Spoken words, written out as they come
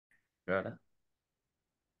Right.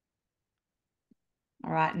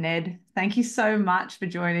 All right, Ned, thank you so much for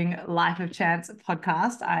joining Life of Chance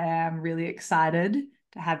podcast. I am really excited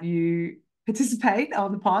to have you participate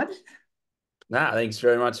on the pod. Nah, thanks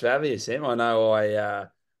very much for having us, Sam. I know I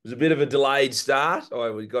was a bit of a delayed start.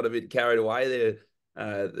 We got a bit carried away there.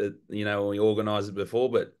 When we organised it before,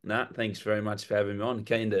 but thanks very much for having me on.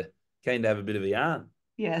 Keen to have a bit of a yarn.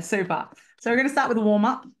 Yeah, super. So we're going to start with a warm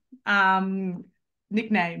up. Um,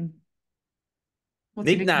 Nickname. What's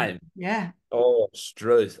your nickname? Nickname. Yeah, Oh,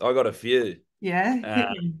 Struth. I got a few. yeah, hit Uh,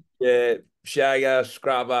 me. yeah, Shagger,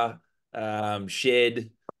 Scrubber, Shed.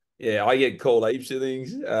 Yeah, I get called heaps of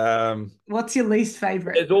things. What's your least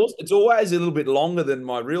favorite? It's always a little bit longer than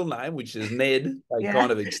my real name, which is Ned. They kind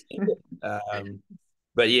Yeah. of extend it.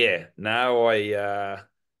 But yeah, no,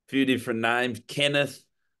 few different names. Kenneth,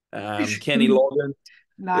 Kenny Logan,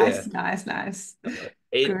 yeah, Nice, nice, nice. Good.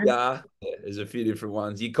 Edgar. Yeah, there's a few different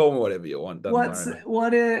ones. You call me whatever you want. Doesn't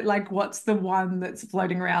worry about it. What's the one that's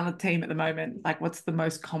floating around the team at the moment? Like what's the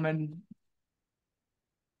most common?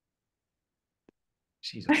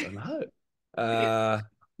 Jeez, I don't know. Uh,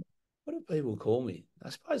 what do people call me? I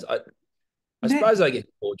Ned. suppose I get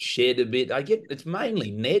called Shed a bit. It's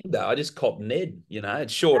mainly Ned though. I just cop Ned.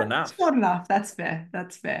 It's short That's enough. not enough. That's fair.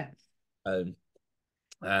 That's fair. Um,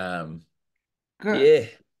 um, Gr yeah,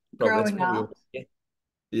 that's Growing probably all. up, Yeah.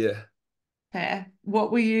 Yeah. fair.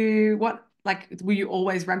 Were you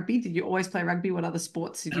always rugby? Did you always play rugby? What other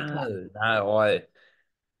sports did you play? No,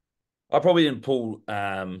 I probably didn't pull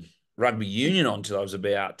rugby union on until I was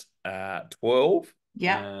about 12.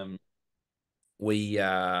 Yeah, Um, we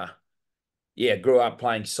yeah, grew up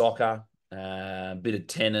playing soccer, a bit of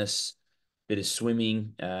tennis, bit of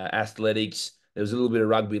swimming, athletics. There was a little bit of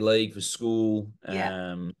rugby league for school.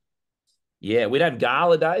 yeah, Yeah, we'd have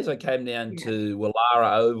gala days. I came down yeah. to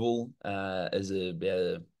Wallara Oval as I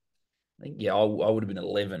think, yeah, I would have been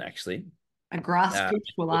 11 actually. A grass Uh,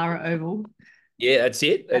 pitch, Wallara Oval. Yeah, that's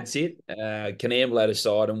it. Yeah. That's it. Coonamble had a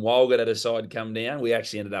side and Walgett had a side come down. We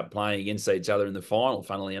actually ended up playing against each other in the final,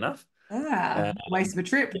 funnily enough. Ah, Um, waste of a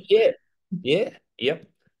trip. yeah, yeah, yep.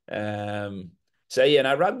 Um, so yeah,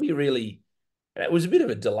 no, rugby really. It was a bit of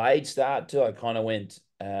a delayed start too. I kind of went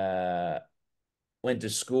to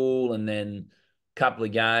school and then a couple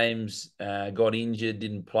of games, got injured,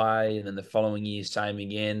 didn't play, and then the following year same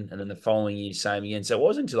again, and then the following year same again. So it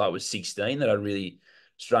wasn't until I was 16 that I really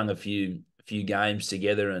strung a few games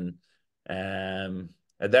together. And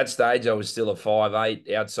at that stage, I was still a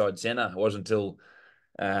 5'8" outside centre. It wasn't until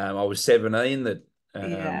I was 17 that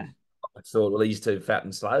Yeah. I thought, well, he's too fat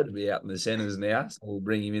and slow to be out in the centres now, so we'll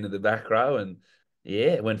bring him into the back row, and yeah,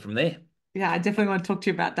 it went from there. Yeah, I definitely want to talk to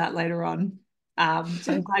you about that later on.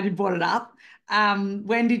 So I'm glad you brought it up.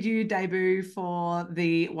 When did you debut for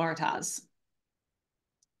the Waratahs?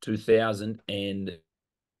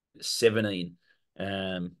 2017.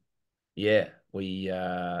 Yeah, we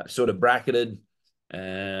sort of bracketed.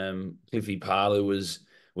 Cliffy Parlour was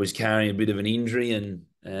carrying a bit of an injury, and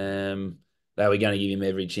they were going to give him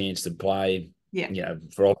every chance to play, Yeah.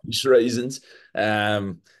 for obvious reasons.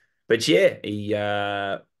 But yeah, he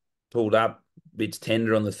pulled up bits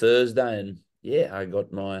tender on the Thursday, and yeah, I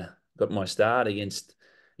got my start against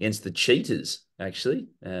the Cheetahs actually.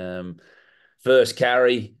 First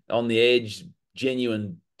carry on the edge,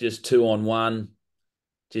 genuine, just 2-on-1,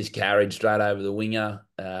 just carried straight over the winger,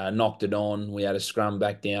 knocked it on. We had a scrum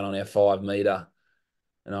back down on our 5 metre.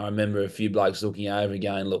 And I remember a few blokes looking over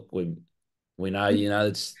going, look, we know,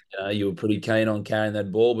 you were pretty keen on carrying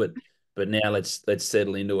that ball, but now let's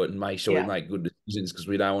settle into it and make sure we Yeah. make good decisions because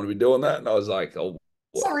we don't want to be doing that. And I was like, oh,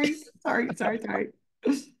 what? Sorry, sorry, sorry, sorry.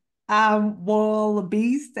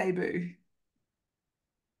 Wallabies debut.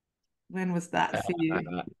 When was that for you?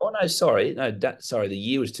 Oh no, sorry, no, sorry. The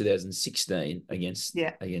year was 2016 against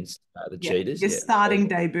Yeah, against the yeah. Cheetahs. Your Yeah, starting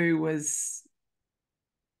debut was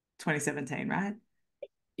 2017, right?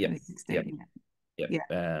 yep, yep. 2016. Yep.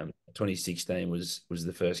 Yeah, 2016 was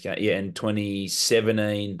the first game. Yeah, and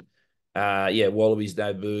 2017, yeah, Wallabies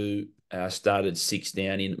debut started 6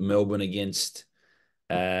 down in Melbourne against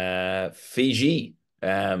Fiji.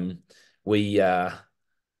 We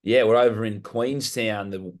yeah, we're over in Queenstown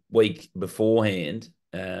the week beforehand.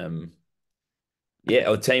 Yeah,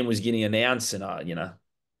 our team was getting announced, and I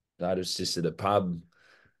was just at a pub.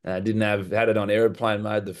 Didn't had it on airplane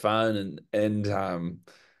mode, the phone, and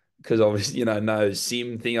because obviously, no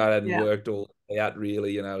SIM thing, I hadn't yeah, worked all out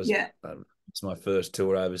really. yeah. It's my first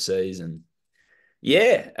tour overseas, and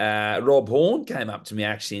yeah, Rob Horn came up to me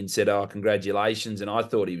actually and said, "Oh, congratulations!" And I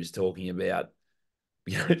thought he was talking about,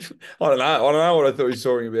 I don't know what I thought he was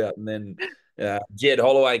talking about, and then Jed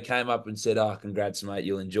Holloway came up and said, "Oh, congrats, mate,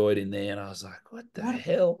 you'll enjoy it in there." And I was like, "What the What?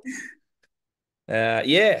 hell?"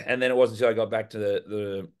 Yeah, and then it wasn't until I got back to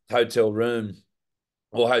the hotel room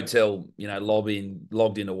or hotel, lobby and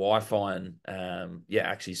logged into Wi-Fi and yeah,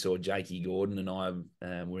 actually saw Jakey Gordon and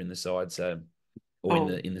I were in the side, so or in Oh,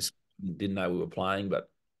 the didn't know we were playing, but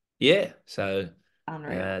yeah, so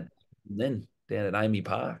unreal. uh, then down at Amy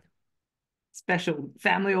Park. Special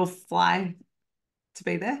family all fly to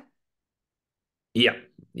be there. Yep,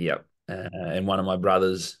 yep. And one of my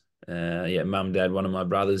brothers, yeah, mum, dad, one of my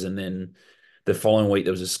brothers, and then the following week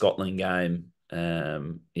there was a Scotland game.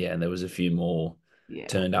 Yeah, and there was a few more Yeah.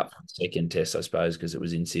 turned up for the second test, I suppose, because it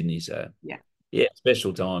was in Sydney. So Yeah. yeah,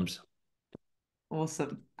 special times.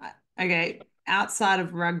 Awesome. Okay. Outside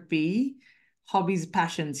of rugby, hobbies,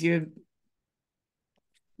 passions,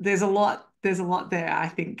 there's a lot there, I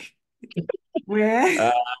think. Where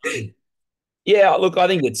Uh, yeah, look, I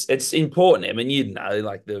think it's important. I mean,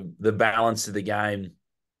 like the balance of the game.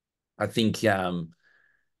 I think when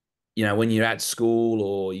you're at school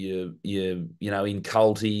or in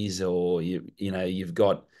culties or you've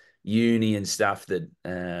got uni and stuff that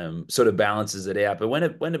sort of balances it out. But when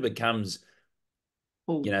it becomes,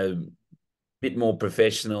 oh, a bit more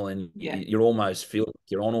professional and yeah, you almost feel like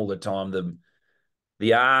you're on all the time,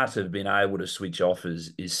 the art of being able to switch off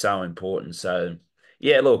is so important. So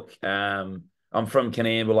yeah, look, I'm from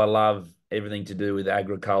Coonamble. I love everything to do with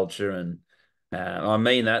agriculture and I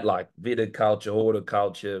mean that like viticulture,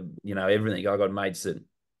 horticulture, everything. I got mates that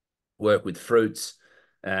work with fruits.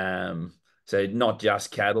 Um, so not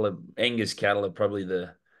just cattle. Angus cattle are probably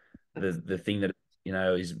that's the thing that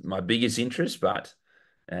is my biggest interest. But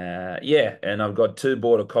yeah, and I've got two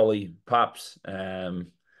border collie pups. They're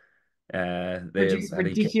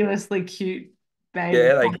ridiculously cute baby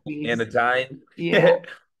yeah, they keep me puppies. entertained. Yeah,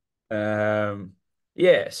 Um,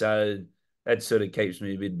 yeah, so that sort of keeps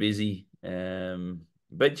me a bit busy.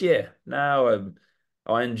 But yeah, no,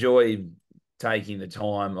 I enjoy taking the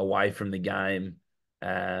time away from the game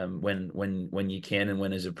when you can and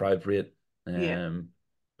when is appropriate. yeah.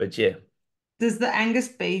 But yeah, Does the Angus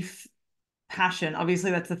beef passion,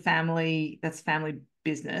 obviously that's family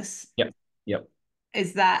business. yep, yep.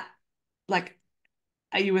 Is that like,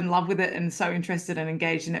 are you in love with it and so interested and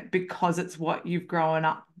engaged in it because it's what you've grown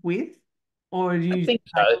up with? Or do I you think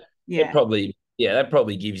like, so. yeah, That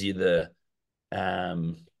probably gives you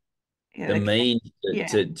um yeah, the means yeah,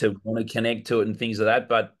 to want to connect to it and things like that.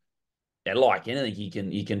 But yeah, like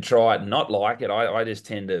anything, you can try it and not like it. I just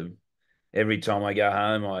tend to every time I go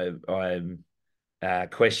home, I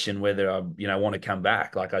question whether I want to come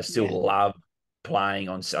back. Like I still yeah, love playing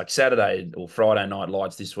on like Saturday or Friday night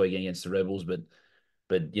lights this weekend against the Rebels, but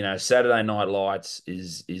Saturday night lights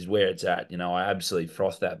is where it's at. I absolutely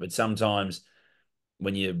froth that. But sometimes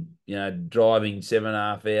when you're driving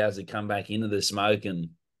 7.5 hours to come back into the smoke and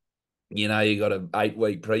you got an 8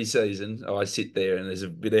 week preseason. I sit there and there's a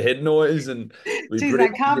bit of head noise and we geez, pretty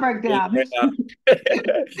that car broke down.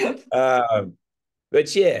 um,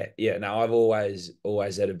 but yeah, no, I've always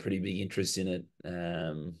had a pretty big interest in it.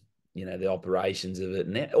 The operations of it,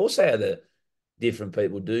 and also how the different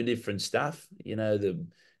people do different stuff. The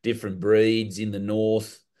different breeds in the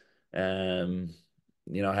north. Um,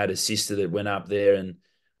 I had a sister that went up there and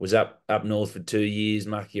was up north for 2 years,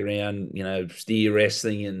 mucking around, steer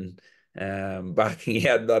wrestling and bucking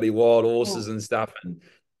out bloody wild horses Oh, and stuff. And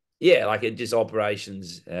yeah, like it just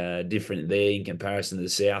operations different there in comparison to the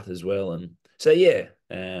south as well. And so yeah,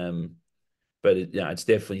 but it's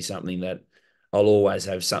definitely something that I'll always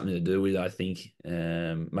have something to do with. I think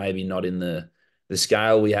maybe not in the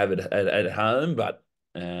scale we have at home, but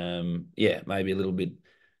yeah, maybe a little bit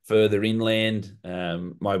further inland.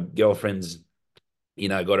 My girlfriend's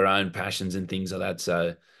got her own passions and things like that.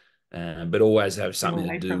 So, but always have bit something to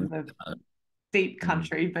away do from with the home. deep Mm.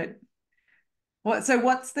 country, but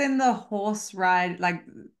what's then the horse ride? Like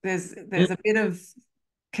Mm. there's a bit of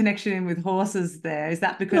connection with horses there. Is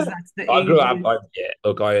that because Yeah. that's the I grew up. easiest? Yeah,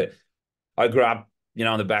 look, I grew up,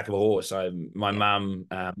 on the back of a horse. So my Yeah. mum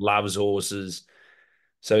loves horses.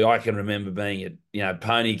 So I can remember being at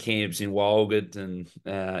pony camps in Walgett and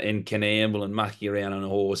in Coonamble and mucking around on a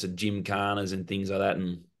horse at gymkhanas and things like that,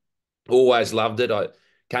 and always loved it. I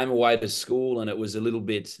came away to school and it was a little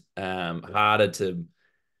bit harder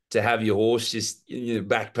to have your horse just in your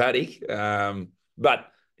back paddock.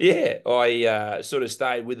 But yeah, I sort of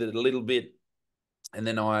stayed with it a little bit, and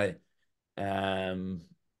then um,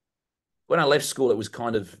 when I left school, it was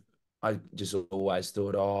kind of I just always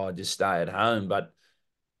thought, oh, I'll just stay at home, but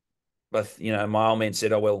my old man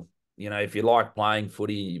said, oh well, if you like playing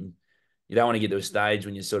footy, you don't want to get to a stage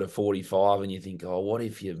when you're sort of 45 and you think, oh, what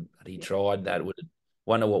if he Yeah. tried that?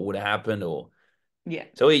 Wonder what would have happened? Or Yeah.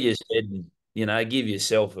 so he just said, give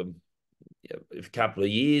yourself a couple of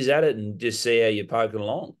years at it and just see how you're poking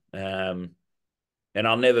along. And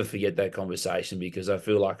I'll never forget that conversation because I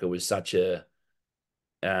feel like it was such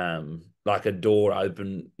like a door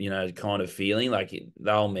open, kind of feeling. Like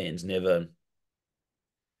the old man's never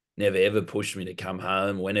ever pushed me to come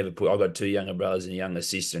home. I've got two younger brothers and a younger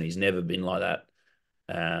sister, and he's never been like that.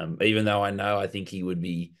 Even though I think he would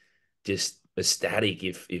be just ecstatic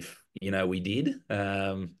if we did.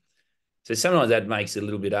 So sometimes that makes it a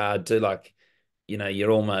little bit hard too. Like, you're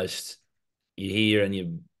here and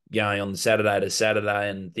you're going on Saturday to Saturday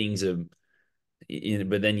and things are,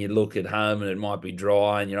 but then you look at home and it might be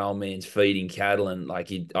dry and your old man's feeding cattle and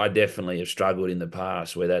like I definitely have struggled in the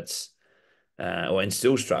past where that's and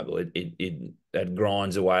still struggle. That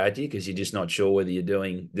grinds away at you because you're just not sure whether you're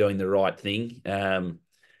doing the right thing.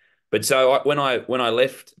 But so when I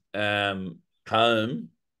left home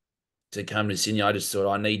to come to Sydney, I just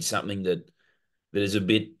thought I need something that is a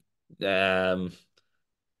bit aligned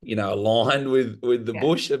with the Yeah.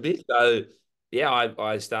 bush a bit. So yeah,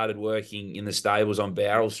 I started working in the stables on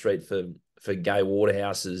Bowral Street for Gay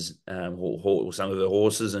Waterhouses, some of the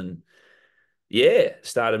horses, and yeah,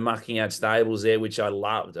 started mucking out stables there, which I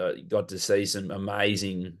loved. I got to see some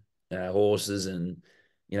amazing horses and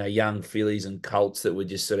young fillies and colts that were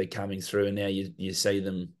just sort of coming through, and now you see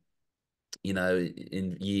them,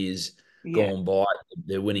 in years Yeah. gone by,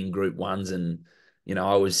 they're winning Group Ones, and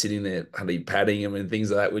I was sitting there honey patting them and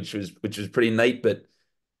things like that, which was pretty neat. But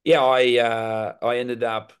yeah, I ended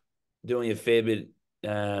up doing a fair bit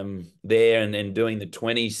there and doing the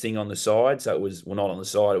 20s thing on the side. So it was well not on the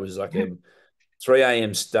side, it was like a 3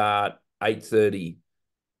 a.m. start, 8:30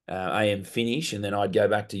 a.m. finish, and then I'd go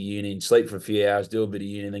back to uni and sleep for a few hours, do a bit of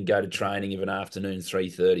uni, and then go to training of an afternoon,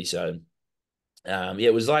 3:30. So yeah,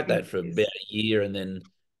 it was like that for about a year, and then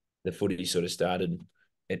the footy sort of started.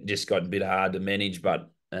 It just got a bit hard to manage, but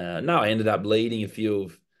no, I ended up leading a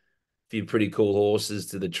few pretty cool horses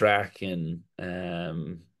to the track and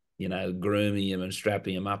grooming them and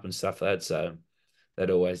strapping them up and stuff like that. So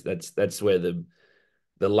that's where the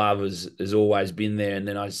love has always been there. And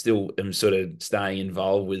then I still am sort of staying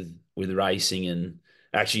involved with racing, and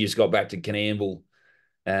actually just got back to Coonamble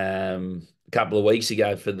a couple of weeks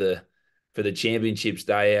ago for the championships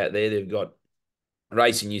day out there. They've got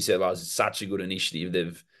Racing New South Wales. Is such a good initiative.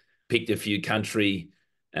 They've picked a few country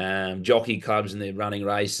jockey clubs and they're running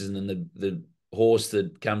races, and then the horse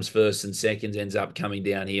that comes first and seconds ends up coming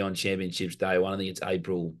down here on Championships Day 1. I think it's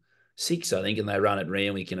April 6th, I think, and they run at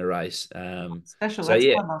Randwick in a race. Special. So That's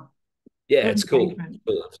yeah, clever. yeah, Good it's cool. engagement.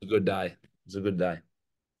 It's a good day. It's a good day.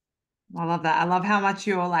 I love that. I love how much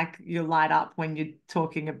you light up when you're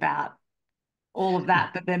talking about all of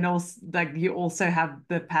that, but then also like you also have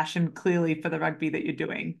the passion clearly for the rugby that you're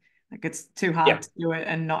doing. Like it's too Yeah, hard to do it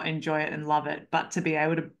and not enjoy it and love it, but to be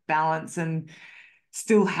able to balance and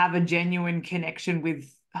still have a genuine connection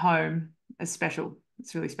with home is special.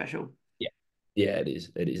 It's really special. yeah, yeah. It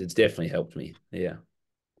is. It is. It's definitely helped me. Yeah.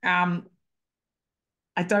 Um,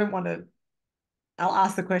 I don't want to. I'll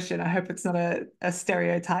ask the question. I hope it's not a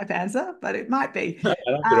stereotype answer, but it might be.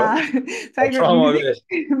 That's good. I'll Favorite try my music, best.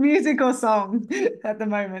 music or song at the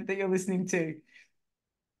moment that you're listening to?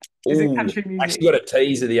 Is it Oh, country I actually music? got a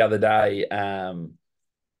teaser the other day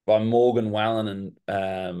by Morgan Wallen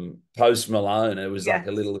and Post Malone. It was like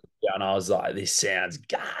a Yes. little, and I was like, this sounds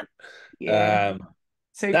gun. Yeah. Um,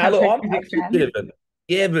 So no, look, country I'm music actually a bit fan. of a,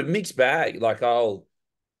 yeah, but mixed bag. Like um,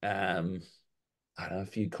 I don't know, a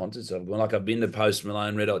few concerts I've gone. Like I've been to Post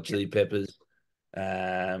Malone, Red Hot Yeah. Chili Peppers.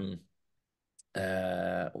 Um,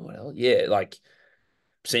 what else? Yeah, like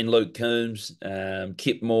seen Luke Combs,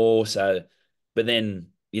 Kip Moore. So, but then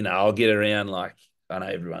I'll get around like I know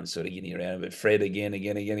everyone's sort of getting around, but Fred again.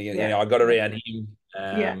 Yeah. I got Yeah. around him.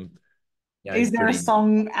 Yeah. He's Is there a pretty.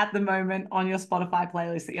 song at the moment on your Spotify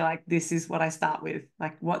playlist that you're like, this is what I start with?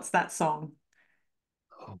 Like, what's that song?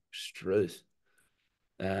 Oh, truth.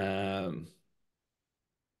 Um,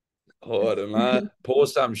 I don't know. Pour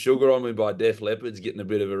Some Sugar on Me by Def Leppard's getting a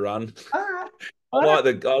bit of a run. All right. I All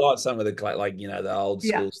right. like some of the like the old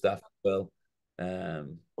Yeah. school stuff as well.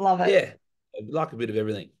 Um, Love it. yeah, I like a bit of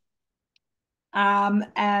everything.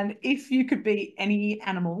 And if you could be any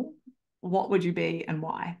animal, what would you be and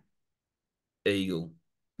why? Eagle,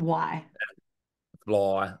 Why?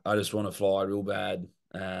 fly. I just want to fly real bad.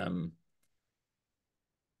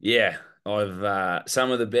 Yeah, I've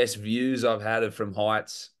some of the best views I've had are from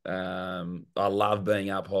heights. I love being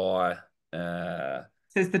up high.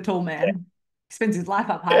 Says the tall man. Spends his life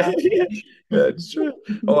up high. Yeah, that's true.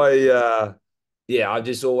 I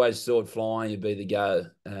just always thought flying would be the go.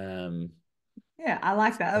 Yeah, I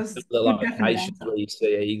like that. That was a The good, definite locations answer. where you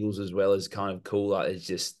see eagles as well is kind of cool. Like it's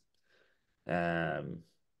just, um,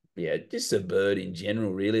 yeah, just a bird in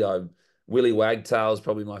general, really. Willie Wagtail is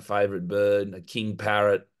probably my favorite bird. A king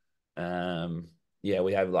parrot. Um, yeah,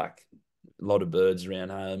 we have like a lot of birds around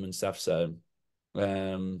home and stuff. So,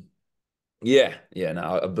 um, yeah,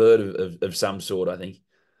 no, a bird of some sort, I think.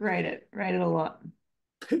 Rate it a lot.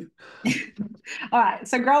 All right.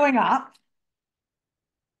 So growing up,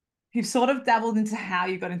 you've sort of dabbled into how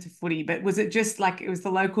you got into footy, but was it just like it was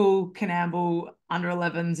the local Coonamble under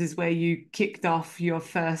 11s is where you kicked off your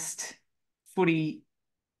first footy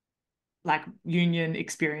like union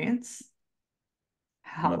experience?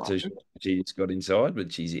 I'm How not too long? sure if she's got inside,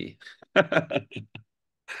 but she's here.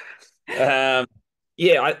 Um,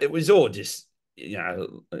 it was all just,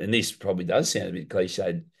 and this probably does sound a bit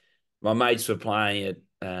cliched. My mates were playing it.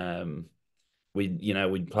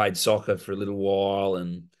 We'd played soccer for a little while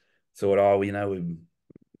and thought, oh,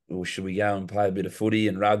 well, should we go and play a bit of footy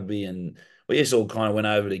and rugby? And we just all kind of went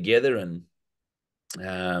over together and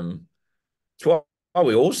um, it's why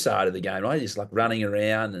we all started the game, right? Just like running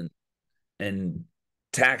around and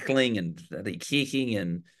tackling and bloody kicking.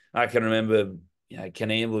 And I can remember,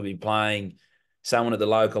 Coonamble would be playing someone at the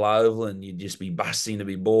local oval and you'd just be busting to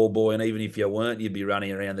be ball boy. And even if you weren't, you'd be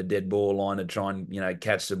running around the dead ball line to try and,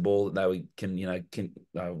 catch the ball that they were,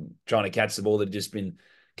 trying to catch the ball that had just been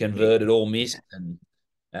converted or missed.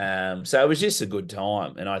 And so it was just a good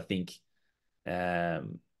time. And I think,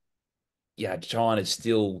 um, trying to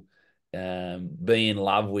still be in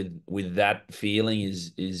love with that feeling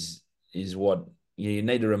is what you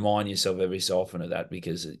need to remind yourself every so often of that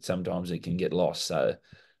because sometimes it can get lost. So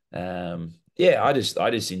I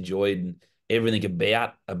just enjoyed everything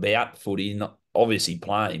about footy, not obviously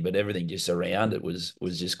playing, but everything just around it was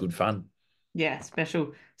just good fun. Yeah,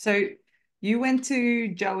 special. So you went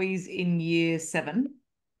to Joey's in year seven,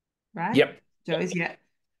 right? Yep. Joey's, yeah.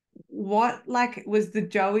 What like was the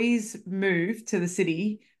Joey's move to the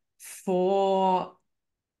city for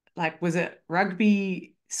like was it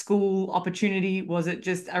rugby school opportunity? Was it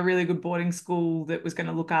just a really good boarding school that was going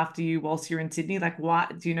to look after you whilst you're in Sydney? Like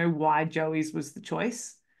why do you know why Joey's was the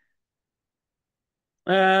choice?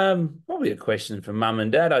 Probably a question for mum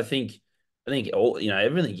and dad. I think all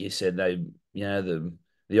everything you said.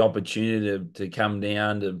 The opportunity to come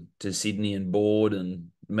down to Sydney and board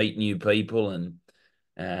and meet new people and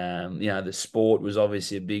the sport was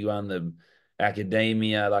obviously a big one. The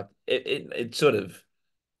academia, like it sort of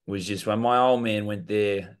was just when my old man went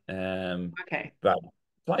there. Okay. But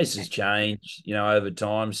places change, over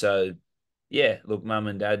time. So yeah, look, mum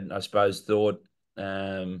and dad, I suppose, thought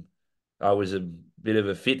um, I was a bit of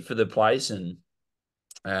a fit for the place, and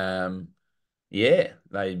um,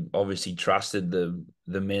 they obviously trusted the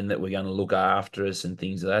men that were going to look after us and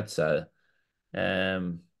things like that. So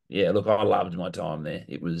look, I loved my time there.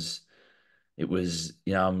 It was,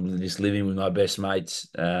 I'm just living with my best mates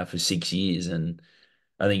for 6 years, and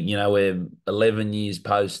I think we're 11 years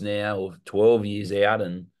post now, or 12 years out,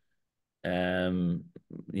 and um,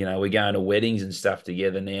 we're going to weddings and stuff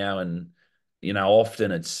together now, and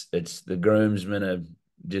often it's the groomsmen are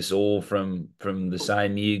just all from the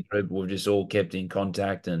same year group. We've just all kept in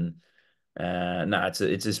contact, and no, it's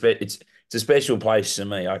a special place to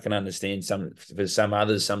me. I can understand for some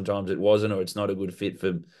others sometimes it wasn't, or it's not a good fit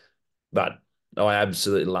for, but I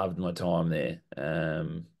absolutely loved my time there.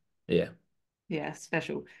 Yeah. Yeah,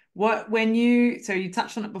 special. What when you so you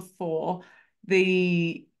touched on it before,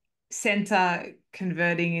 the center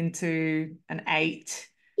converting into an eight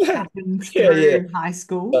Yeah, happened yeah. through high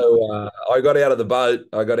school. So I got out of the boat.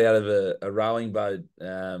 I got out of a rowing boat,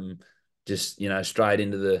 just straight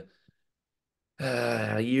into the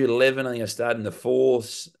year 11. I think I started in the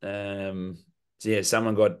fourths. So yeah,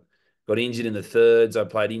 someone got injured in the thirds. I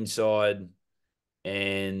played inside,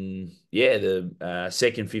 and yeah, the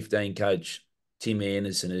second 15 coach Tim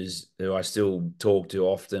Anderson, who I still talk to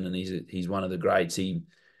often, and he's one of the greats. He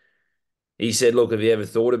said, "Look, have you ever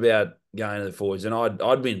thought about going to the forwards?" And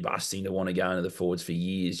I'd been busting to want to go into the forwards for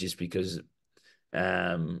years, just because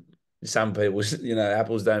um, some people,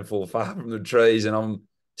 apples don't fall far from the trees, and I'm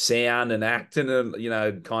sound and acting,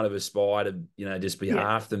 and kind of aspire to, just be Yeah.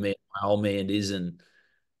 half the man my old man is, and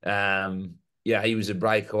he was a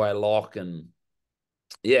breakaway lock, and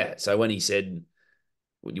yeah, so when he said,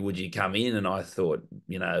 would you come in? And I thought,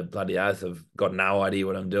 bloody oath, I've got no idea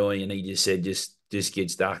what I'm doing. And he just said, just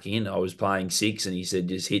get stuck in. I was playing six, and he said,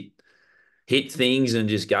 just hit things and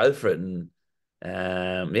just go for it. And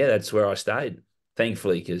that's where I stayed,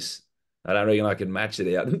 thankfully, because I don't reckon I can match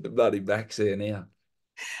it out in the bloody backs there now.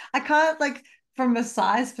 I can't like from a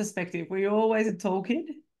size perspective, were you always a tall kid?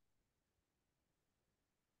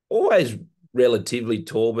 Always relatively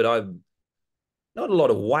tall, but I not a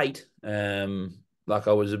lot of weight. Like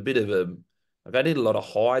I was a bit of a like I did a lot of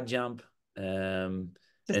high jump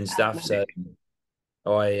Just and stuff. So athletic.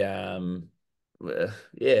 I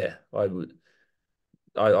yeah,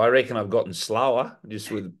 I reckon I've gotten slower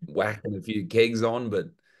just with whacking a few kegs on, but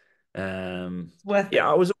It's worth yeah, it.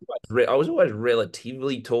 I was always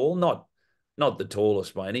relatively tall, not the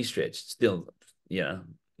tallest by any stretch. Still, you know,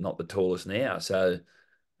 not the tallest now. So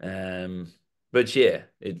but yeah,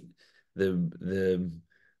 it the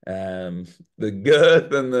the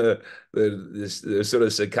girth and the sort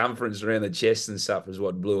of circumference around the chest and stuff is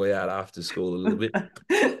what blew out after school a little bit.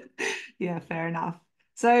 Yeah, fair enough.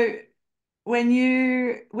 So when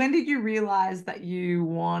did you realize that you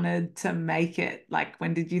wanted to make it? Like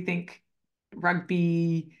when did you think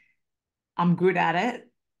rugby, I'm good at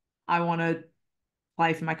it. I want to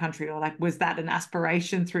play for my country, or like was that an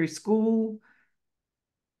aspiration through school?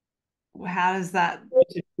 How does that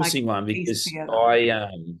It's an like interesting one piece because together? I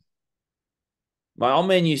my old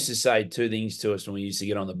man used to say two things to us when we used to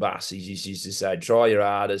get on the bus. He just used to say, "Try your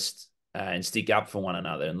hardest and stick up for one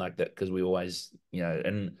another," and like that because we always,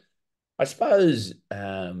 and I suppose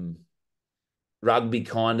rugby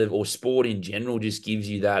kind of or sport in general just gives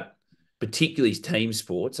you that, particularly team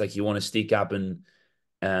sports. Like you want to stick up and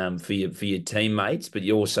for your teammates, but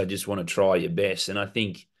you also just want to try your best. And I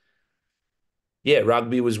think, yeah,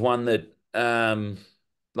 rugby was one that,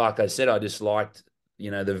 like I said, I just liked,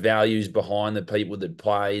 the values behind the people that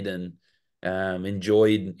played and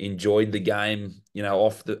enjoyed the game,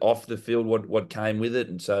 off the field, what came with it.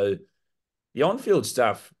 And so the on field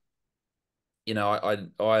stuff,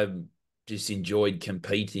 I just enjoyed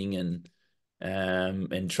competing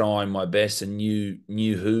and trying my best and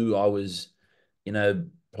knew who I was,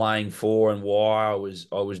 playing for and why I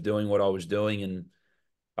was doing what I was doing. And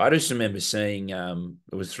I just remember seeing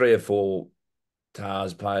it was three or four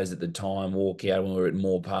TARS players at the time walk out when we were at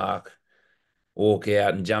Moore Park, walk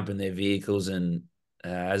out and jump in their vehicles. And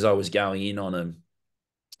as I was going in on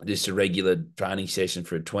just a regular training session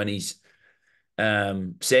for a 20s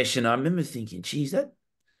session, I remember thinking, geez, that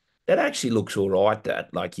actually looks all right.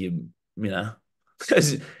 That like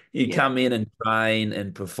because you Yeah. come in and train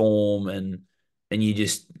and perform and you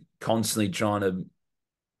just constantly trying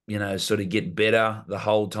to sort of get better the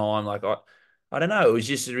whole time. Like I don't know. It was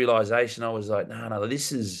just a realization. I was like, no, no,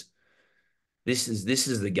 this is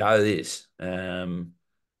the go.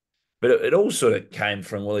 But it all sort of came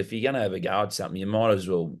from, well, if you're going to have a go at something, you might as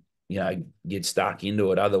well get stuck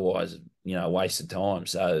into it. Otherwise, a waste of time.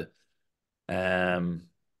 So um,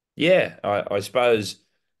 yeah, I suppose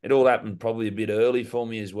it all happened probably a bit early for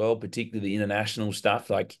me as well, particularly the international stuff.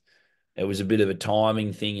 Like it was a bit of a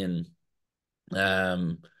timing thing, and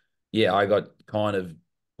um, yeah, I got kind of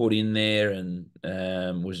put in there and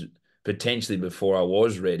was potentially before I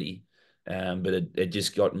was ready, but it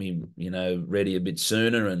just got me, ready a bit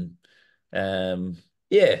sooner, and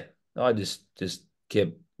yeah, I just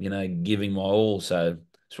kept, giving my all. So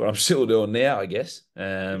that's what I'm still doing now, I guess.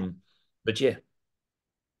 Yeah. But yeah.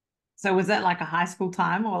 So was that like a high school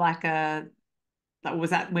time or like was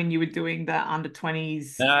that when you were doing the under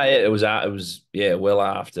 20s? No, yeah, it was well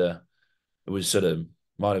after. It was sort of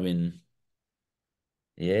might have been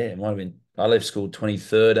it might have been I left school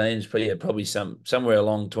 2013. It's probably somewhere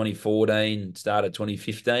along 2014, start of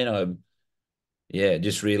 2015. I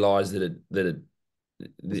just realized It's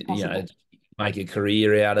that possible. make a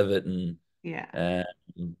career out of it. And Yeah.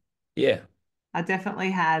 yeah. I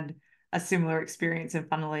definitely had a similar experience, and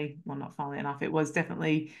funnily, well, not funnily enough, it was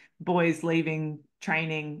definitely boys leaving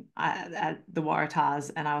training at the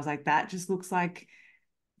Waratahs, and I was like, that just looks like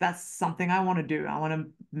that's something I want to do. I want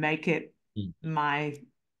to make it Mm, my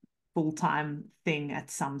full-time thing at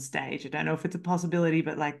some stage. I don't know if it's a possibility,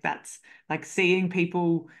 but like that's like seeing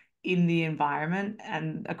people in the environment,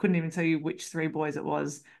 and I couldn't even tell you which three boys it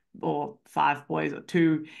was, or five boys or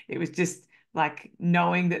two. It was just like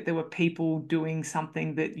knowing that there were people doing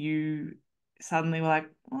something that you suddenly were like,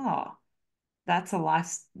 oh, that's a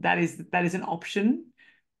life that is an option.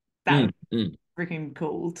 That was mm. freaking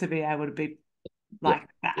cool to be able to be Yeah, like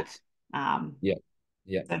yeah, that. yeah,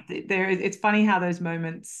 yeah. So it's funny how those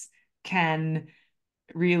moments can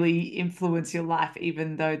really influence your life,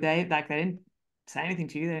 even though they didn't say anything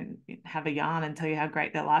to you, they didn't have a yarn and tell you how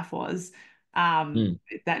great their life was. Mm,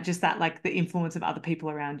 That like the influence of other people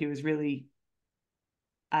around you is really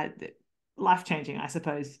uh, life changing, I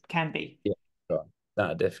suppose, can be. yeah. Right.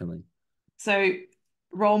 No, definitely. So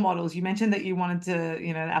role models, you mentioned that you wanted to, the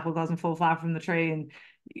apple doesn't fall far from the tree and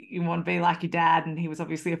you want to be like your dad, and he was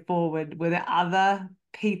obviously a forward. Were there other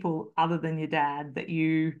people other than your dad that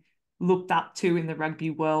you looked up to in the rugby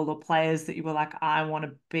world, or players that you were like, I want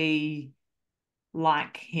to be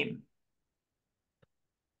like him?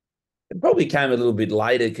 It probably came a little bit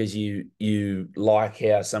later because you like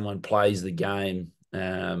how someone plays the game.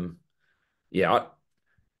 Yeah,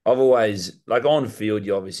 I've always like on field.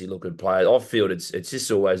 You obviously look at players. Off field, it's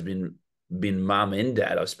just always been mum and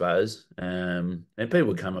dad, I suppose. And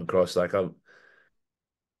people come across like I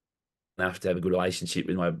have to have a good relationship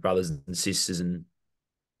with my brothers and sisters, and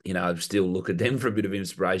I still look at them for a bit of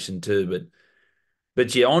inspiration too.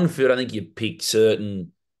 But yeah, on field, I think you pick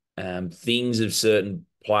certain things of certain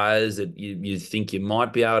players that you think you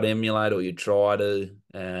might be able to emulate, or you try to.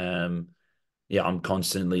 Yeah, I'm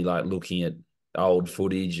constantly like looking at old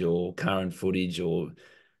footage or current footage, or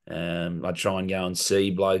I try and go and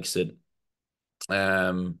see blokes that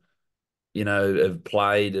um, have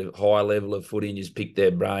played a high level of footy and just pick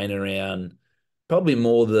their brain around probably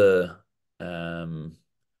more the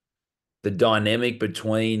dynamic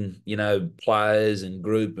between players and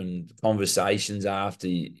group and conversations after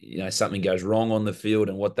something goes wrong on the field,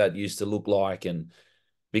 and what that used to look like. And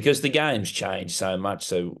because the game's changed so much,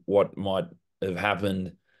 so what might have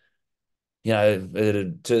happened at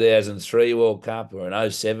a 2003 World Cup or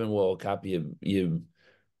an '07 World Cup,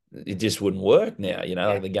 it just wouldn't work now. Yeah.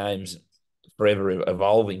 Like the game's forever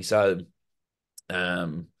evolving. So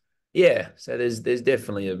yeah, so there's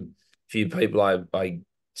definitely a few people I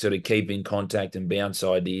sort of keep in contact and bounce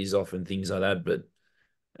ideas off and things like that. But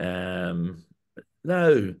um,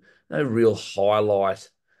 no, no real highlight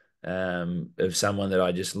of someone that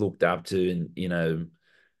I just looked up to. And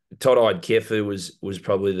Todd Kefu was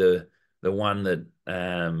probably the one that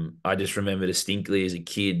I just remember distinctly as a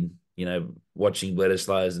kid. Watching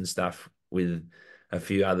Bledisloes and stuff with a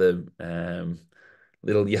few other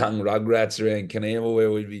little young rugrats around Coonamble,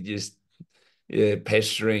 where we'd be just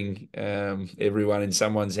pestering everyone in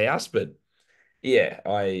someone's house. But yeah,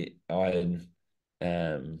 I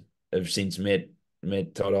have since met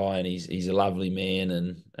Todd, and he's a lovely man,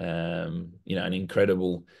 and an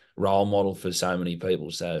incredible role model for so many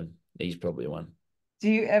people. So he's probably one. Do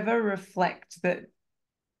you ever reflect that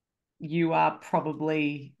you are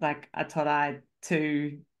probably like a Todai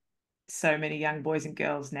to so many young boys and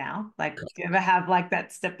girls now? Like, do you ever have like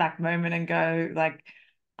that step back moment and go like,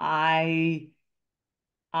 I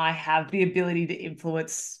I have the ability to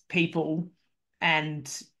influence people,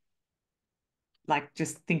 and like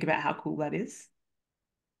just think about how cool that is?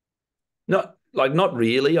 Not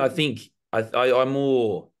really. I think I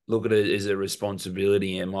more look at it as a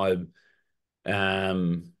responsibility. And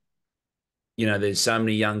um there's so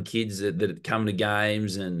many young kids that come to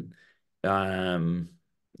games, and um,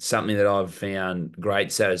 something that I've found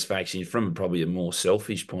great satisfaction from probably a more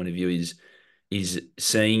selfish point of view is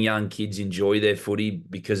seeing young kids enjoy their footy,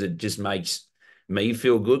 because it just makes me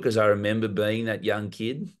feel good, because I remember being that young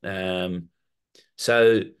kid.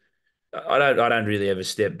 So I don't really ever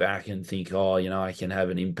step back and think, oh, I can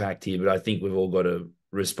have an impact here. But I think we've all got a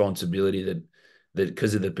responsibility that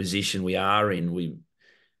because of the position we are in,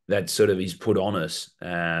 that sort of is put on us,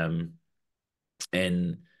 and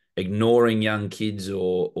ignoring young kids,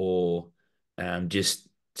 or just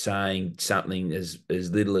saying something as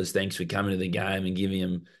little as thanks for coming to the game, and giving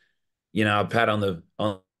them a pat on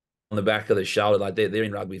the back of the shoulder, like they're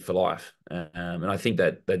in rugby for life. And I think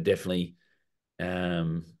that definitely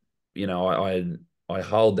um, I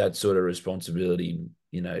hold that sort of responsibility.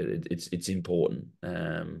 It's important.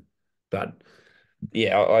 But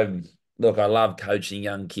yeah, I look. I love coaching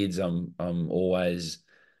young kids. I'm always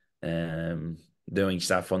um, doing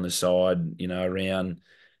stuff on the side, around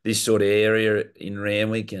this sort of area in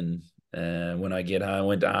Randwick. And when I get home, I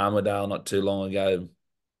went to Armidale not too long ago.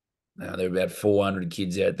 There were about 400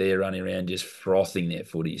 kids out there running around just frothing their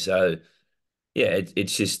footy. So yeah,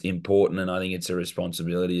 it's just important, and I think it's a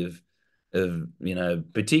responsibility of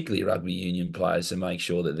particularly rugby union players, to make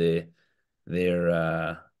sure that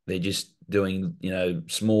they're just doing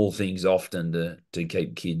small things often to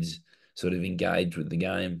keep kids sort of engaged with the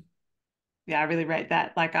game. Yeah, I really rate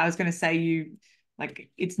that. Like I was going to say,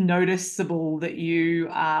 it's noticeable that you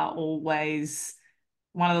are always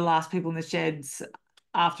one of the last people in the sheds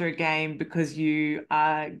after a game, because you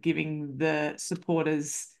are giving the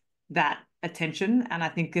supporters that attention. And I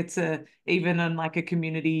think it's even on like a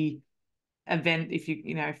community event,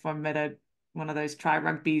 if I'm at one of those try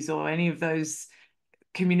rugbies or any of those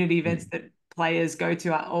community events Mm. that players go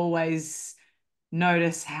to, I always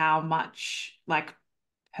notice how much like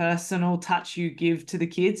personal touch you give to the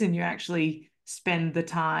kids, and you're actually spend the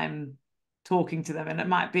time talking to them. And it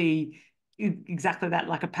might be exactly that,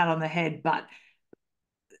 like a pat on the head, but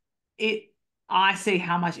it I see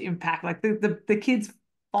how much impact, like the kids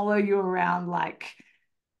follow you around like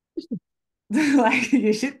like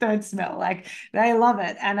your shit don't smell. Like they love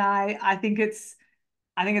it. And I think it's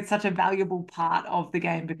such a valuable part of the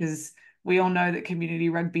game, because we all know that community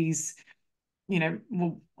rugby's,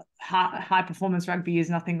 well, high performance rugby is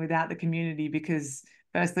nothing without the community, because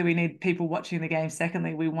firstly, we need people watching the game.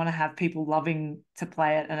 Secondly, we want to have people loving to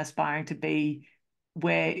play it and aspiring to be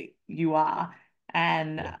where you are.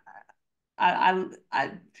 And Yeah. I,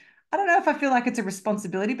 I, I don't know if I feel like it's a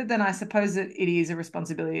responsibility, but then I suppose it is a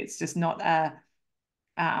responsibility. It's just not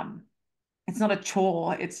um, it's not a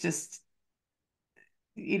chore. It's just,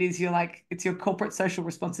 it is your, like, it's your corporate social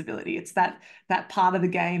responsibility. It's that part of the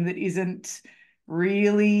game that isn't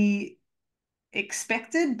really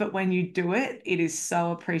expected, but when you do it, it is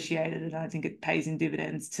so appreciated, and I think it pays in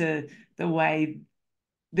dividends to the way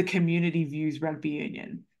the community views rugby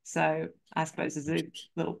union. So I suppose there's a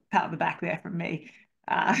little pat on the back there from me.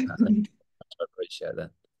 Uh, I appreciate that.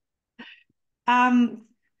 um,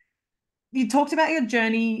 you talked about your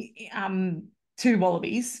journey to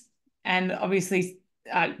Wallabies, and obviously,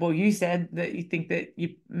 well, you said that you think that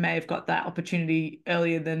you may have got that opportunity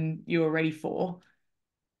earlier than you were ready for.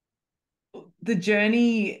 The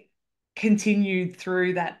journey continued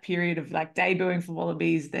through that period of like debuting for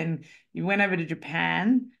Wallabies, then you went over to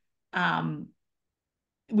Japan. Um,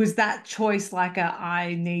 was that choice like a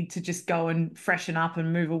I need to just go and freshen up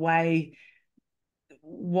and move away?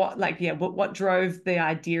 What drove the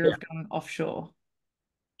idea Yeah. of going offshore?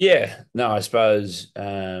 Yeah. No, I suppose,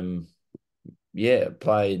 yeah,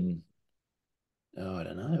 played, oh, I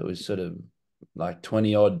don't know, it was sort of like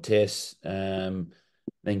 20 odd tests. Then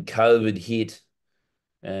COVID hit,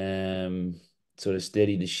 um, sort of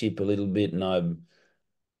steadied the ship a little bit. And I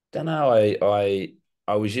don't know,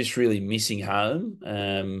 I was just really missing home,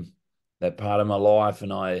 that part of my life.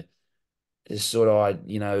 And I just sort of,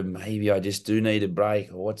 maybe I just do need a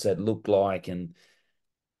break, or what's that look like? And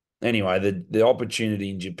anyway, the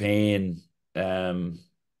opportunity in Japan, um,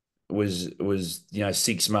 was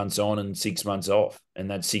 6 months on and 6 months off,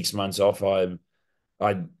 and that 6 months off, I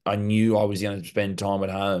knew I was going to spend time at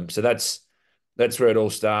home, so that's where it all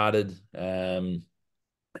started. And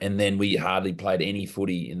then we hardly played any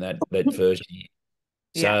footy in that first year,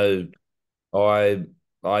 Yeah. so I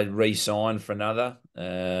I re-signed for another,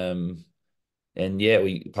 and yeah,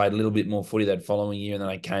 we played a little bit more footy that following year, and then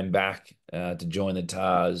I came back to join the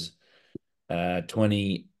Tars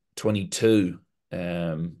 2022.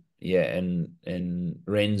 Yeah, and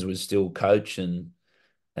Renz was still coach, and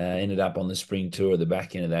ended up on the spring tour at the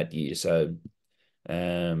back end of that year. So,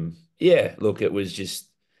 yeah, look, it was just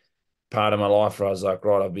part of my life where I was like,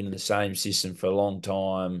 right, I've been in the same system for a long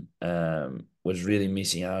time. Was really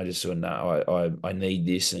missing out. I just sort of, no, I need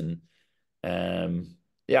this. And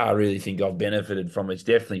yeah, I really think I've benefited from it. It's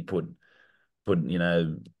definitely put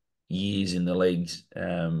years in the legs,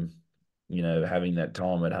 having that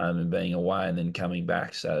time at home and being away and then coming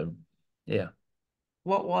back. So yeah.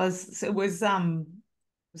 What was so it was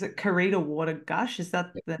it Karita Water Gush? Is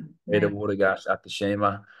that the Peter name? Watergash,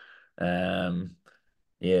 Akashima. Um,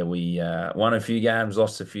 yeah, we won a few games,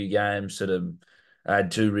 lost a few games. Sort of, I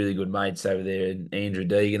had two really good mates over there, Andrew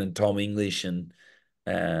Deegan and Tom English. And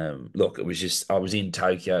look, it was just, I was in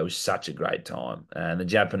Tokyo. It was such a great time, and the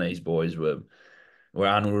Japanese boys were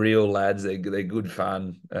unreal lads. They're good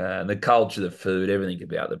fun. And the culture, the food, everything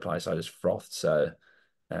about the place, I just frothed. So,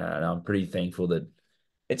 and I'm pretty thankful that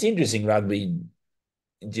it's interesting. Rugby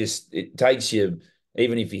just, it takes you,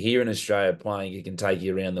 even if you're here in Australia playing, it can take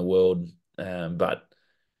you around the world. But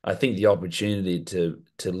I think the opportunity to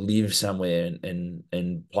live somewhere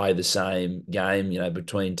and play the same game,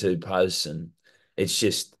 between two posts, and it's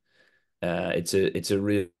just, it's a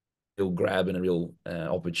real grab and a real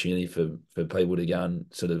opportunity for people to go and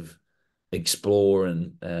sort of explore,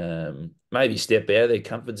 and maybe step out of their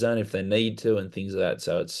comfort zone if they need to, and things like that.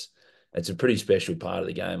 So it's a pretty special part of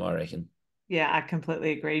the game, I reckon. Yeah, I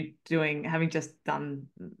completely agree. Having just done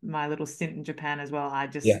my little stint in Japan as well,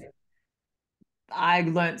 Yeah. I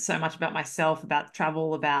learned so much about myself, about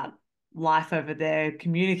travel, about life over there,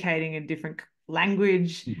 communicating in different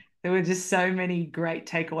language. There were just so many great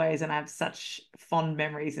takeaways, and I have such fond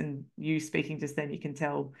memories. And you speaking just then, you can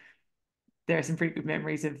tell there are some pretty good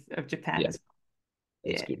memories of Japan Yeah, as well.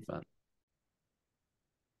 it's Yeah. good fun.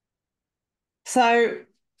 So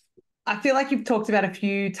I feel like you've talked about a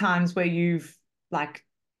few times where you've like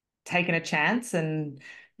taken a chance, and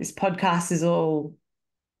this podcast is all,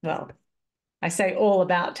 well, I say all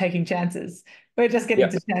about taking chances. We're just getting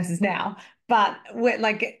Yeah. to chances now. But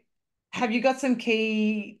like, have you got some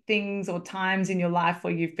key things or times in your life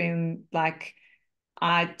where you've been like,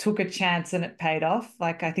 I took a chance and it paid off?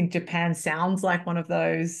 Like, I think Japan sounds like one of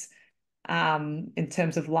those, in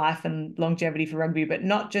terms of life and longevity for rugby, but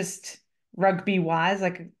not just rugby wise.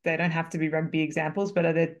 Like, they don't have to be rugby examples, but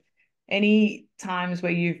are there any times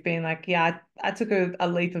where you've been like, yeah, I took a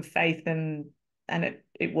leap of faith and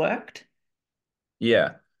it worked?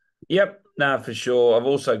 Yeah. Yep. No, for sure. I've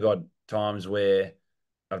also got times where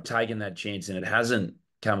I've taken that chance and it hasn't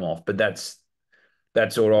come off, but that's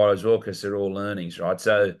all right as well because they're all learnings, right?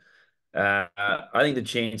 So I think the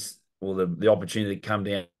chance or the opportunity to come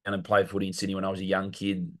down and play footy in Sydney when I was a young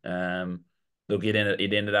kid, look, it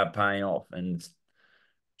ended up paying off, and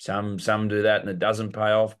some do that and it doesn't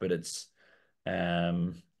pay off, but it's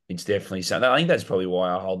definitely something. I think that's probably why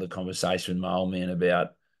I hold the conversation with my old man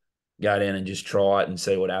about go down and just try it and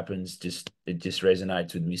see what happens. It just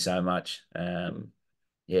resonates with me so much.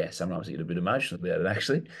 Yeah, sometimes I get a bit emotional about it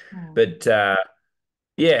actually, Oh, but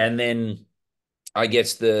yeah, and then I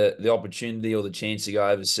guess the opportunity or the chance to go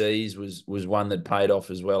overseas was one that paid off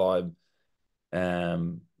as well. I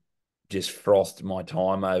just frothed my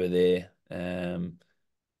time over there,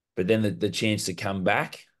 but then the chance to come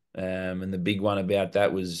back, and the big one about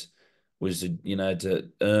that was to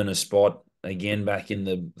earn a spot again back in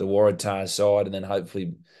the Waratahs side, and then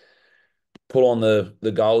hopefully pull on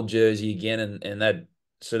the gold jersey again, and that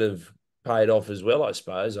sort of paid off as well, I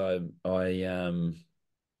suppose. I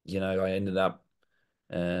ended up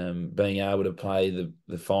being able to play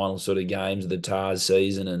the final sort of games of the Tars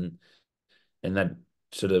season, and that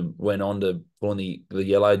sort of went on to pulling the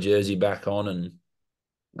yellow jersey back on,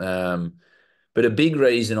 and but a big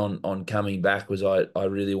reason on coming back was I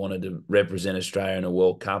really wanted to represent Australia in a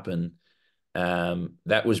World Cup, and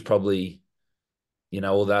that was probably,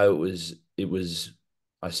 although it was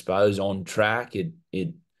I suppose on track, it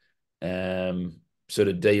sort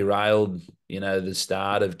of derailed, the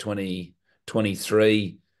start of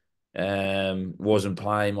 2023. Wasn't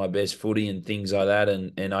playing my best footy and things like that,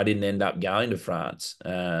 and I didn't end up going to France.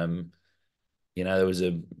 There was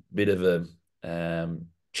a bit of a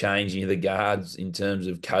changing of the guards in terms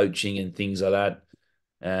of coaching and things like that.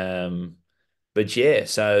 But yeah,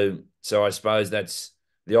 so I suppose that's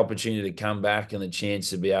the opportunity to come back and the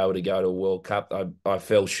chance to be able to go to a World Cup. I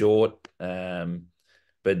fell short,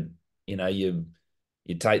 but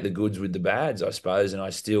you take the goods with the bads, I suppose. And I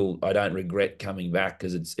don't regret coming back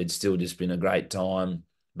because it's still just been a great time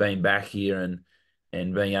being back here,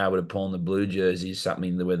 and being able to pull on the blue jersey is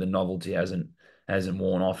something where the novelty hasn't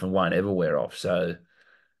worn off and won't ever wear off. So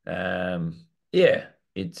yeah,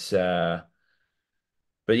 it's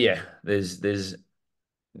but yeah, there's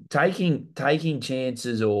taking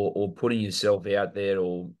chances, or putting yourself out there,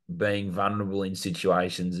 or being vulnerable in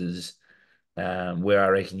situations is where I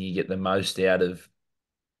reckon you get the most out of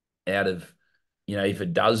if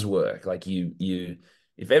it does work. Like if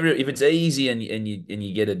it's easy and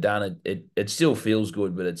you get it done, it still feels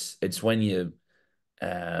good, but it's when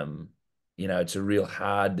um it's a real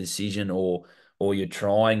hard decision, or you're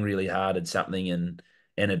trying really hard at something, and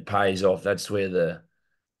it pays off. That's where the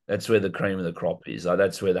cream of the crop is. Like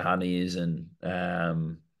that's where the honey is, and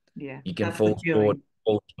yeah, you can that's the feeling.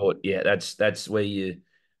 fall short. Yeah, that's where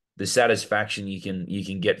the satisfaction you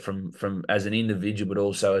can get from as an individual, but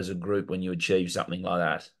also as a group when you achieve something like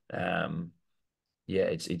that. Yeah,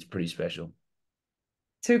 it's pretty special.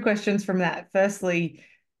 Two questions from that. Firstly,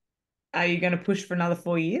 are you going to push for another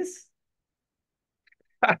 4 years?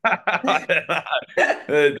 I don't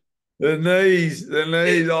know. The knees,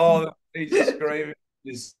 oh, the knees are screaming,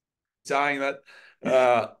 just saying that.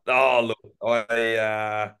 Oh, look,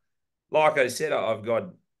 like I said, I've got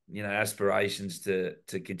aspirations to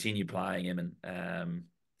continue playing him, and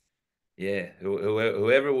yeah,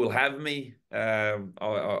 whoever will have me,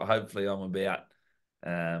 hopefully I'm about.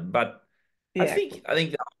 But I Yeah, think I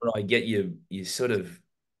think that when I get you sort of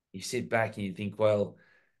you sit back and you think, well,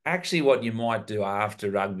 actually, what you might do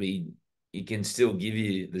after rugby, it can still give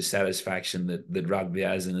you the satisfaction that rugby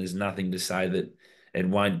has, and there's nothing to say that it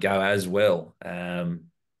won't go as well.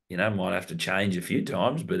 Might have to change a few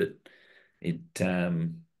times, but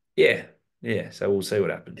yeah, yeah. So we'll see what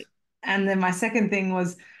happens. and then my second thing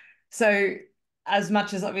was, so as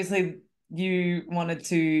much as obviously you wanted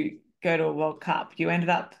to go to a World Cup, you ended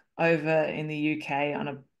up over in the UK on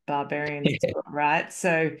a barbarian tour, right?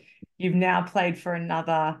 So you've now played for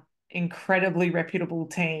another incredibly reputable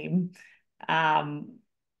team. Um,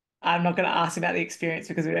 I'm not going to ask about the experience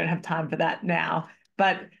because we don't have time for that now.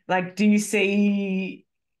 But like, do you see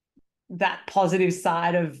that positive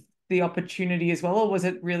side of the opportunity as well, or was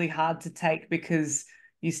it really hard to take because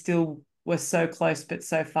you still were so close but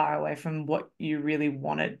so far away from what you really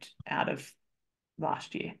wanted out of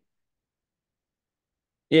last year?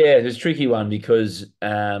 Yeah, it was a tricky one because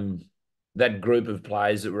that group of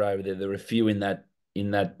players that were over there, there were a few in that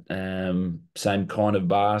same kind of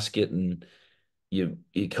basket, and you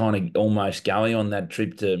kind of almost going on that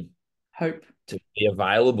trip Hope. to be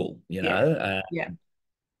available, you Yeah. know. Yeah.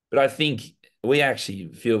 But I think we actually,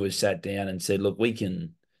 a few of us sat down and said, look, we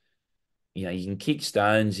can, you can kick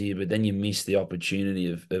stones here, but then you miss the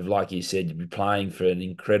opportunity of like you said, you'd be playing for an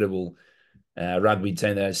incredible rugby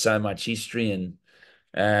team that has so much history. And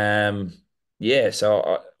um, yeah,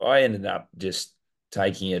 so I ended up just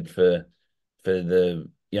taking it for the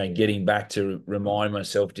getting back to remind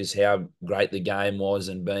myself just how great the game was,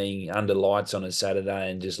 and being under lights on a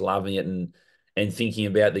Saturday and just loving it, and thinking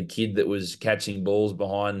about the kid that was catching balls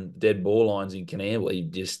behind dead ball lines in Coonamble. He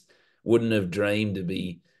just wouldn't have dreamed to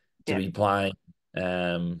Yeah. be playing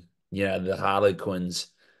the Harlequins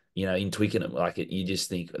in Twickenham. Like you just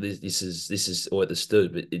think this is or at the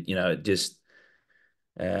Stoop. It just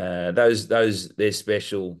those they're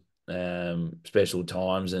special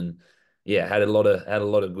times. And yeah, had a lot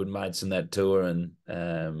of good mates in that tour. And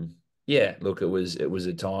yeah, look, it was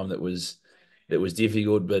a time that was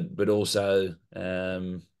difficult, but also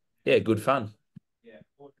yeah, good fun.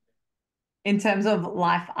 In terms of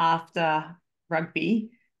life after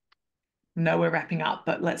rugby, no, we're wrapping up,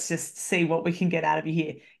 but let's just see what we can get out of you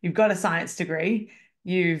here. You've got a science degree.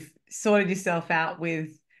 You've sorted yourself out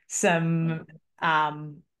with some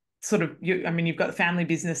sort of I mean, you've got a family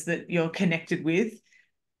business that you're connected with.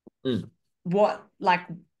 Mm. What like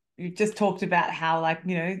you just talked about how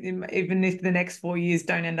even if the next 4 years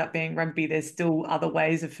don't end up being rugby, there's still other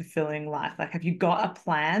ways of fulfilling life. Like, have you got a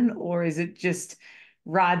plan, or is it just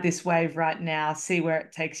ride this wave right now, see where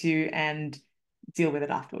it takes you, and deal with it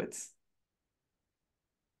afterwards?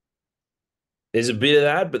 There's a bit of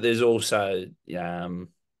that, but there's also you know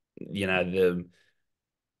the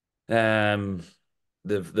um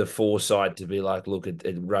the foresight to be like, look,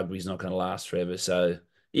 rugby's not going to last forever. So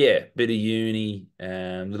yeah, bit of uni,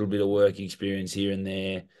 little bit of work experience here and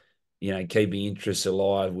there. Keeping interests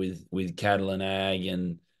alive with cattle and ag,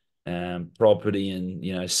 and property,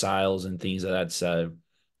 and sales and things like that. So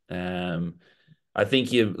I think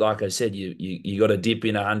like I said, you got to dip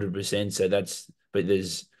in 100%. So but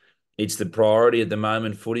it's the priority at the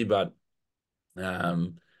moment, footy. But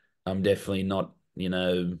um, I'm definitely not,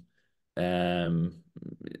 um,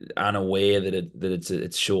 unaware that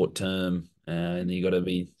it's short term, and you got to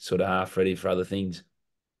be sort of half ready for other things.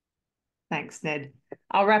 Thanks, Ned.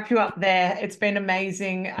 I'll wrap you up there. It's been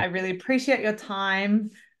amazing. I really appreciate your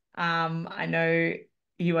time. I know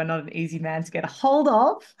you are not an easy man to get a hold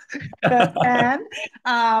of firsthand.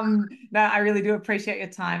 No, I really do appreciate your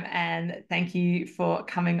time, and thank you for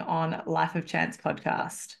coming on Life of Chance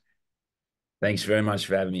podcast. Thanks very much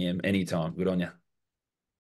for having me. Anytime. Good on you.